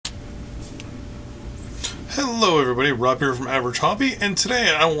Hello everybody, Rob here from Average Hobby, and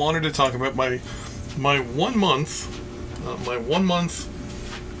today I wanted to talk about my 1 month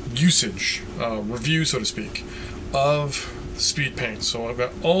usage review, so to speak, of Speedpaint. So I've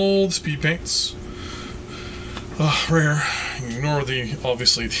got all the Speedpaints rare. Ignore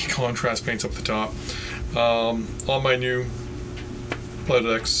obviously the contrast paints up the top. On my new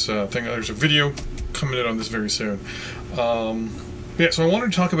Playdex thing, there's a video coming in on this very soon. Yeah, so I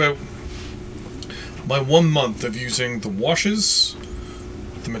wanted to talk about my 1 month of using the washes,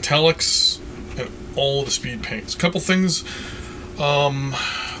 the metallics, and all the speed paints. A couple things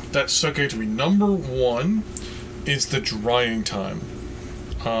that stuck out to me. Number one is the drying time.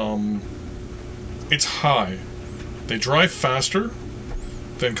 It's high. They dry faster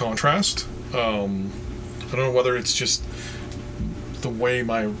than contrast. I don't know whether it's just the way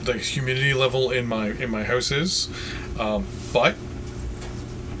the humidity level in my house is, but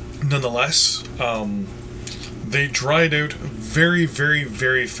nonetheless, they dried out very, very,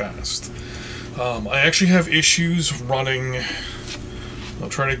 very fast. I actually have issues running. I'll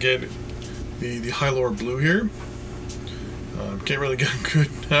try to get the Hylor blue here. Can't really get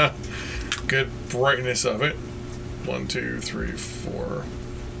a good brightness of it. 1, 2, 3, 4.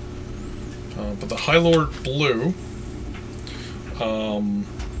 But the Hylor blue,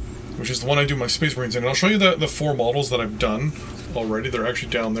 which is the one I do my Space Marines in, and I'll show you the 4 models that I've done already. They're actually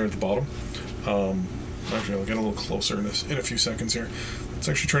down there at the bottom. Actually, I'll get a little closer in a few seconds here. Let's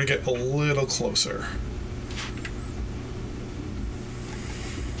actually try to get a little closer.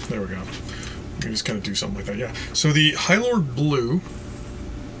 There we go. You can just kind of do something like that, yeah. So the Hylor blue,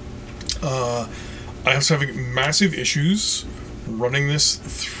 I was having massive issues running this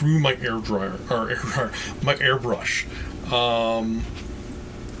through my air dryer, or my airbrush.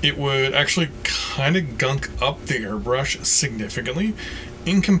 It would actually kind of gunk up the airbrush significantly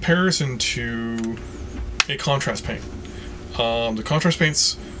in comparison to a contrast paint. The contrast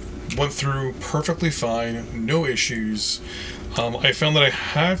paints went through perfectly fine, no issues. I found that I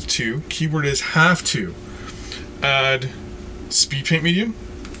have to, keyword is have to, add speed paint medium.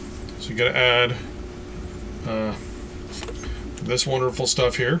 So you gotta add this wonderful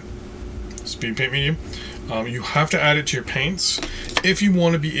stuff here, speed paint medium. You have to add it to your paints if you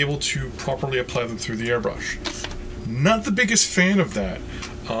want to be able to properly apply them through the airbrush. Not the biggest fan of that.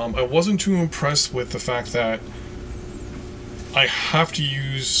 I wasn't too impressed with the fact that I have to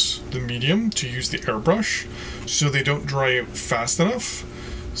use the medium to use the airbrush, so they don't dry out fast enough,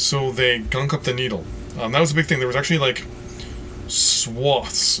 so they gunk up the needle. That was a big thing. There was actually like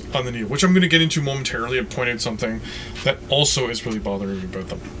swaths on the needle, which I'm going to get into momentarily and point out something that also is really bothering me about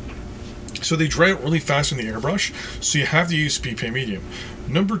them. So they dry out really fast in the airbrush, so you have to use speed paint medium.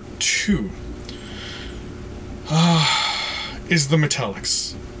 Number 2 is the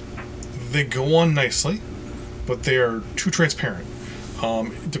metallics. They go on nicely, but they are too transparent.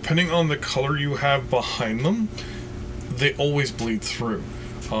 Depending on the color you have behind them, they always bleed through.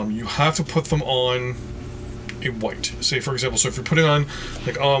 You have to put them on a white. Say, for example, so if you're putting on,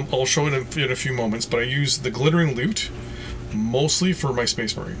 like, I'll show it in a few moments, but I use the glittering loot mostly for my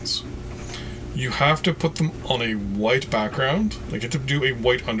Space Marines. You have to put them on a white background, like you have to do a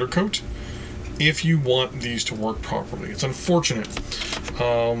white undercoat if you want these to work properly. It's unfortunate.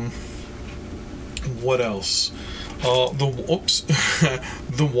 What else? The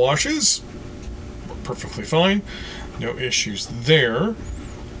washes were perfectly fine, no issues there.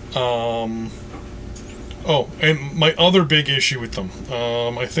 Oh, and my other big issue with them,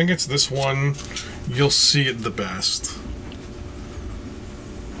 I think it's this one. You'll see it the best.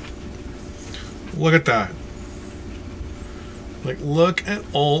 Look at that. Like, look at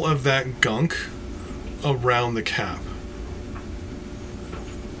all of that gunk around the cap.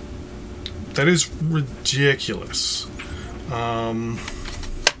 That is ridiculous. I've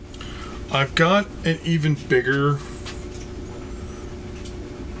got an even bigger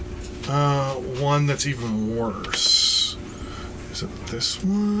one that's even worse. Is it this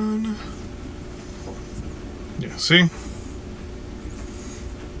one? Yeah, see?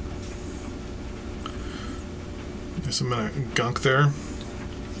 There's some gunk there.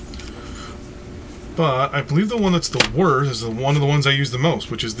 But I believe the one that's the worst is one of the ones I use the most,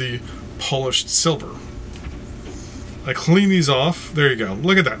 which is the polished silver. I clean these off. There you go.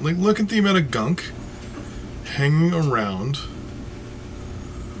 Look at that. Like, look at the amount of gunk hanging around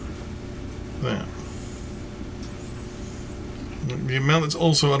that. The amount that's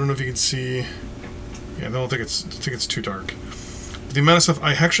also, I don't know if you can see. Yeah, I don't think it's too dark. But the amount of stuff,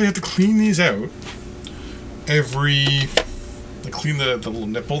 I actually have to clean these out every. I clean the little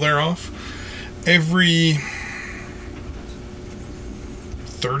nipple there off every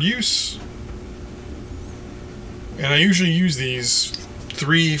third use. And I usually use these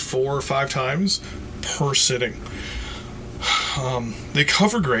 3, 4, 5 times per sitting. They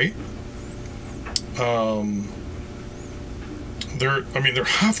cover great. They're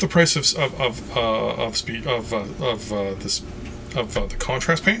half the price of the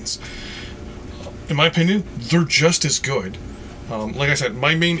contrast paints. In my opinion, they're just as good. Like I said,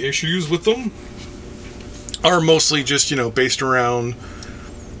 my main issues with them are mostly just, based around,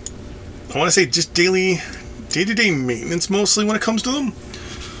 I want to say, just day-to-day maintenance mostly when it comes to them.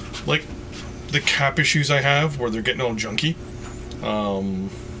 Like the cap issues I have where they're getting all junky.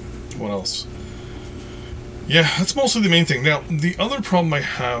 What else? Yeah, that's mostly the main thing. Now, the other problem I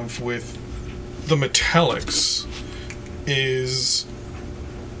have with the metallics is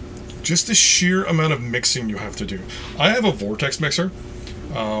just the sheer amount of mixing you have to do. I have a vortex mixer.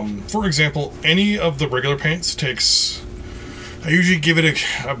 For example, any of the regular paints takes, I usually give it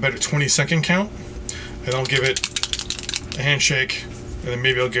about a 20-second count, and I'll give it a handshake, and then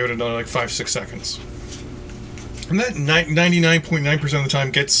maybe I'll give it another like 5-6 seconds. And that 99.9% of the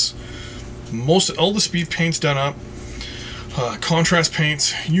time gets all the speed paints done up, contrast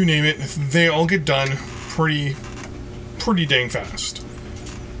paints, you name it, they all get done pretty dang fast.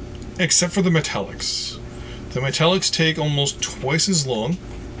 Except for the metallics. The metallics take almost twice as long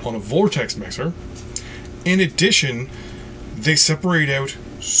on a vortex mixer. In addition, they separate out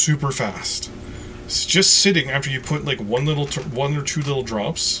super fast. It's just sitting after you put like one or two little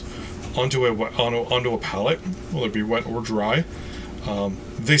drops onto a palette, whether it be wet or dry,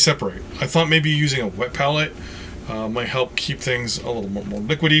 they separate. I thought maybe using a wet palette might help keep things a little more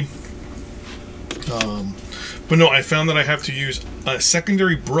liquidy. But no, I found that I have to use a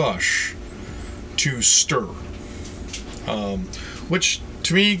secondary brush to stir, which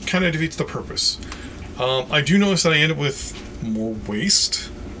to me kind of defeats the purpose. I do notice that I end up with more waste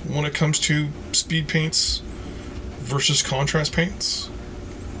when it comes to speed paints versus contrast paints.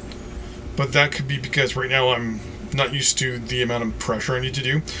 But that could be because right now I'm not used to the amount of pressure I need to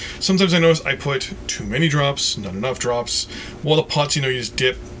do. Sometimes I notice I put too many drops, not enough drops. While the pots, you just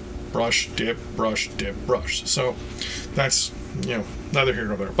dip, brush, dip, brush, dip, brush. So that's, neither here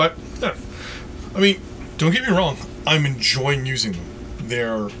nor there. But, yeah. I mean, don't get me wrong. I'm enjoying using them.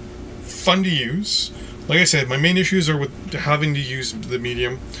 They're fun to use. Like I said, my main issues are with having to use the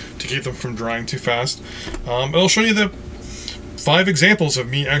medium to keep them from drying too fast. And I'll show you the 5 examples of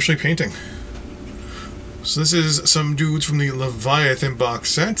me actually painting. So this is some dudes from the Leviathan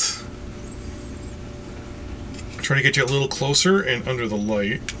box set. Try to get you a little closer and under the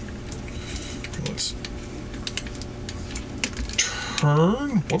light. Let's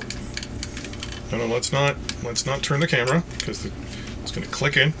turn. Whoop. No, let's not turn the camera because it's going to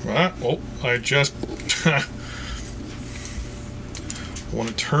click in. Oh, I just I want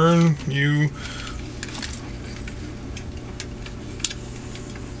to turn you.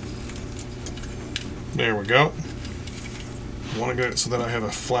 There we go. I want to get it so that I have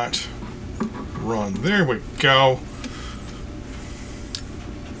a flat run. There we go.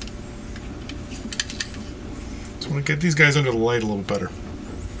 Just want to get these guys under the light a little better.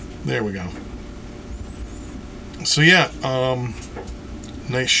 There we go. So yeah,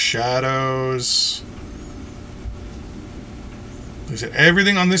 nice shadows. Like I said,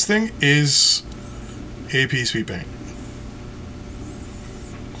 everything on this thing is AP Speedpaint,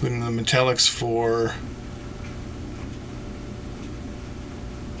 including the metallics for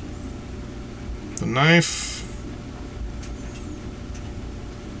the knife.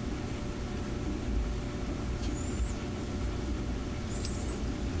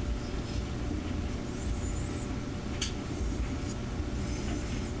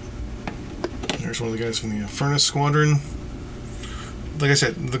 There's one of the guys from the Furnace Squadron. Like I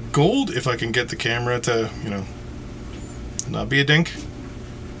said, the gold, if I can get the camera to, not be a dink,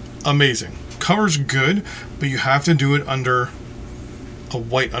 amazing. Color's good, but you have to do it under a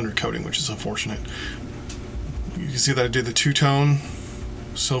white undercoating, which is unfortunate. You can see that I did the two-tone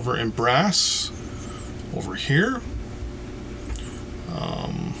silver and brass over here.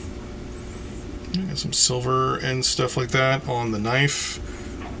 I got some silver and stuff like that on the knife.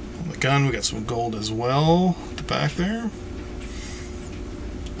 On the gun, we got some gold as well at the back there.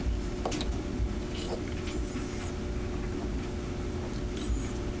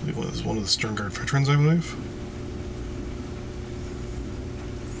 I believe this is one of the Stern Guard veterans, I believe.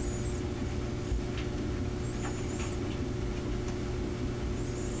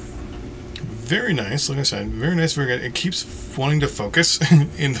 Very nice, like I said, very nice, very good. It keeps wanting to focus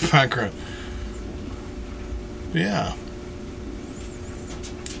in the background. Yeah.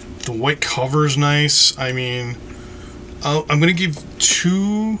 The white cover's nice. I mean, I'm going to give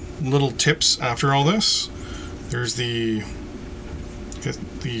 2 little tips after all this. There's the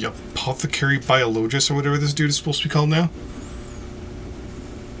apothecary biologist, or whatever this dude is supposed to be called now.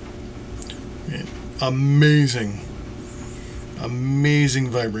 Man, amazing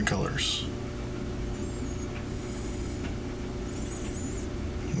vibrant colors.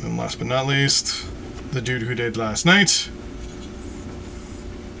 And then last but not least, the dude who did last night.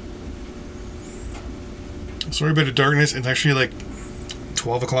 Sorry about the darkness. It's actually like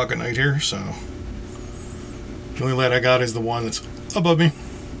 12 o'clock at night here, so the only light I got is the one that's above me.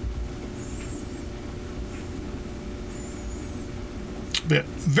 But yeah,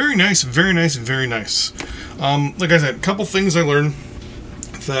 very nice, very nice, very nice. Like I said, a couple things I learned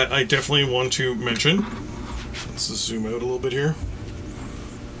that I definitely want to mention. Let's just zoom out a little bit here.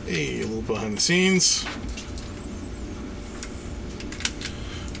 Hey, a little behind the scenes.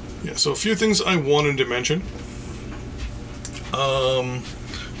 Yeah, so a few things I wanted to mention.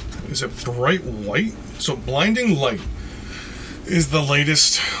 Is it bright white? So blinding light is the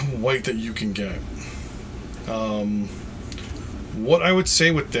lightest white that you can get. What I would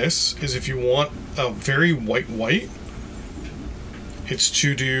say with this is if you want a very white, it's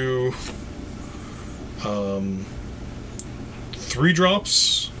to do 3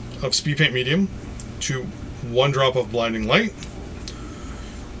 drops of Speedpaint medium to 1 drop of blinding light.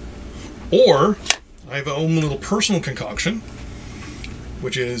 Or I have my own little personal concoction,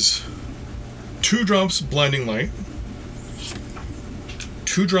 which is 2 drops blinding light,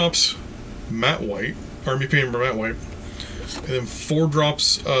 2 drops matte white, Army Paint matte white, and then 4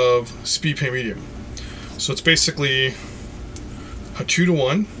 drops of Speedpaint medium. So it's basically a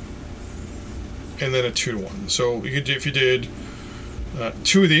 2-to-1 and then a 2-to-1. So you could do, if you did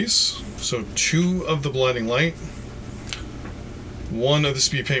 2 of these, so 2 of the blinding light, 1 of the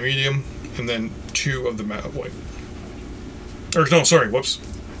Speedpaint medium, and then 2 of the matte white. Or no, sorry, whoops.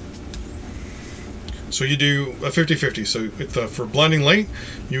 So you do a 50-50. So for blinding light,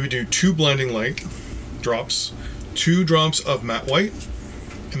 you would do 2 blinding light drops, 2 drops of matte white,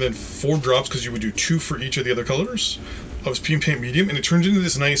 and then 4 drops, because you would do 2 for each of the other colors, of Speedpaint medium, and it turns into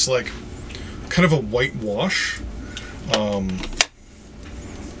this nice, like, kind of a white wash.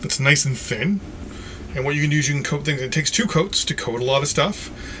 That's nice and thin. And what you can do is you can coat things. It takes 2 coats to coat a lot of stuff,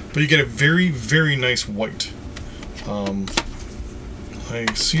 but you get a very, very nice white. I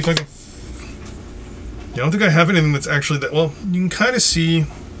see if I can. I don't think I have anything that's actually that. Well, you can kind of see.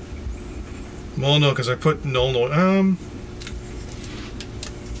 Well, no, because I put no.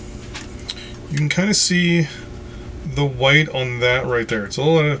 You can kind of see the white on that right there. It's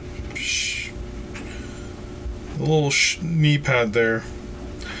a little knee pad there.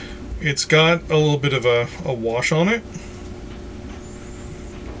 It's got a little bit of a wash on it.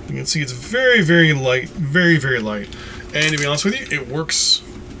 You can see it's very, very light, very, very light. And to be honest with you, it works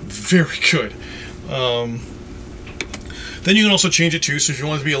very good. Then you can also change it too. So if you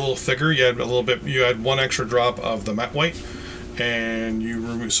want it to be a little thicker, you add a little bit. You add 1 extra drop of the matte white, and you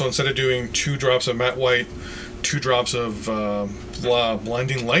remove. So instead of doing 2 drops of matte white, 2 drops of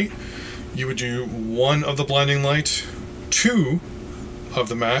blinding light, you would do 1 of the blinding light, 2 of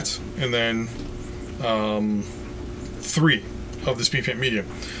the matte, and then 3 of the Speedpaint medium.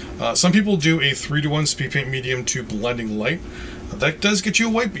 Some people do a 3-to-1 Speedpaint medium to blinding light. That does get you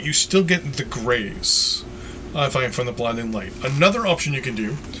a white, but you still get the grays, I find, from the blinding light. Another option you can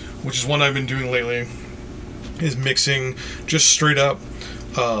do, which is one I've been doing lately, is mixing just straight up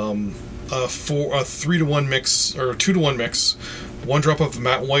a 3-to-1 mix, or a 2-to-1 mix, 1 drop of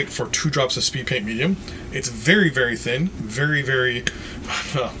matte white for 2 drops of Speedpaint medium. It's very, very thin, very, very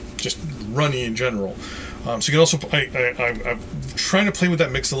just runny in general. So you can also, I'm trying to play with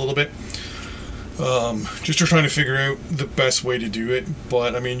that mix a little bit, just to trying to figure out the best way to do it.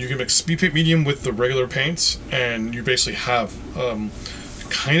 But I mean, you can mix Speedpaint medium with the regular paints, and you basically have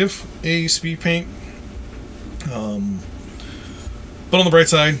kind of a Speedpaint. But on the bright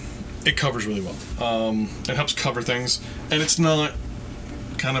side, it covers really well. It helps cover things, and it's not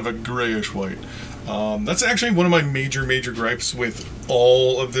kind of a grayish white. That's actually one of my major gripes with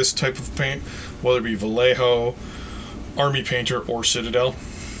all of this type of paint, whether it be Vallejo, Army Painter, or Citadel.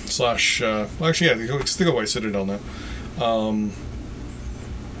 Slash, well, actually, yeah, they go white Citadel now.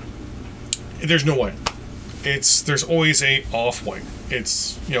 There's no white. There's always a off-white.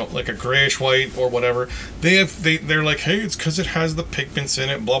 It's, you know, like a grayish white or whatever. They're like, hey, it's because it has the pigments in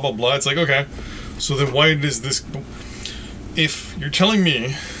it, blah blah blah. It's like, okay, so then why is this? If you're telling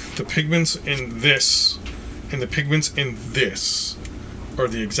me the pigments in this and the pigments in this are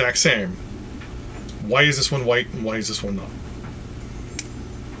the exact same, why is this one white and why is this one not?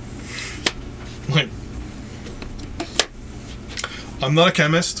 Like, I'm not a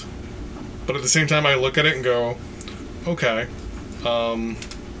chemist, But at the same time, I look at it and go, okay.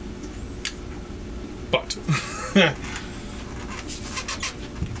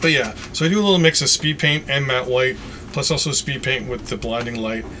 But yeah, so I do a little mix of speed paint and matte white, plus also speed paint with the blinding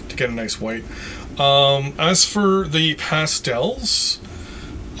light to get a nice white. As for the pastels,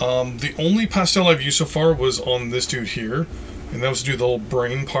 the only pastel I've used so far was on this dude here, and that was to do the little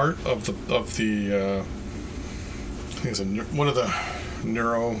brain part of the I think it's one of the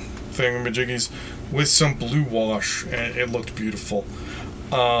neuro thingamajiggies with some blue wash, and it looked beautiful.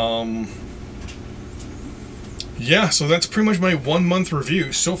 Yeah, so that's pretty much my 1 month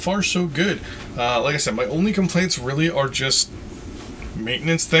review. So far, so good. Like I said, my only complaints really are just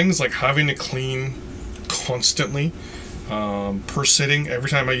maintenance things, like having to clean constantly per sitting every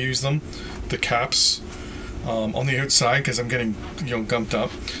time I use them. The caps on the outside, because I'm getting, you know, gumped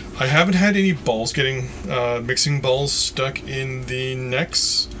up. I haven't had any balls getting mixing balls stuck in the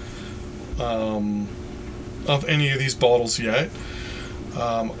necks of any of these bottles yet.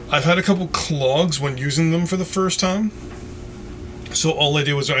 I've had a couple clogs when using them for the first time. So all I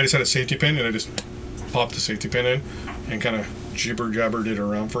did was I just had a safety pin, and I just popped the safety pin in and kind of jibber-jabbered it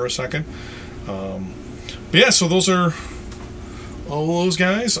around for a second. But yeah, so those are all those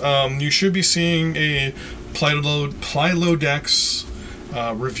guys. You should be seeing a Plylodex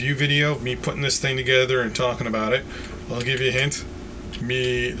review video of me putting this thing together and talking about it. I'll give you a hint.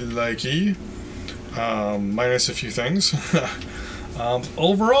 Me likey. Minus a few things.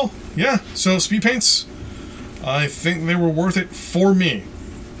 Overall, yeah, so speed paints, I think they were worth it for me.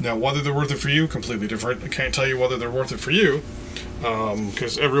 Now, whether they're worth it for you, completely different. I can't tell you whether they're worth it for you,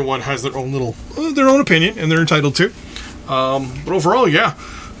 because everyone has their own little, their own opinion, and they're entitled to. But overall, yeah,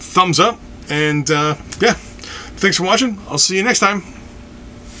 thumbs up, and yeah, thanks for watching. I'll see you next time.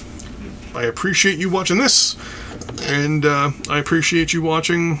 I appreciate you watching this, and I appreciate you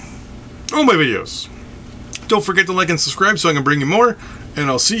watching all my videos. Don't forget to like and subscribe so I can bring you more, and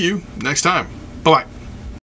I'll see you next time. Bye-bye.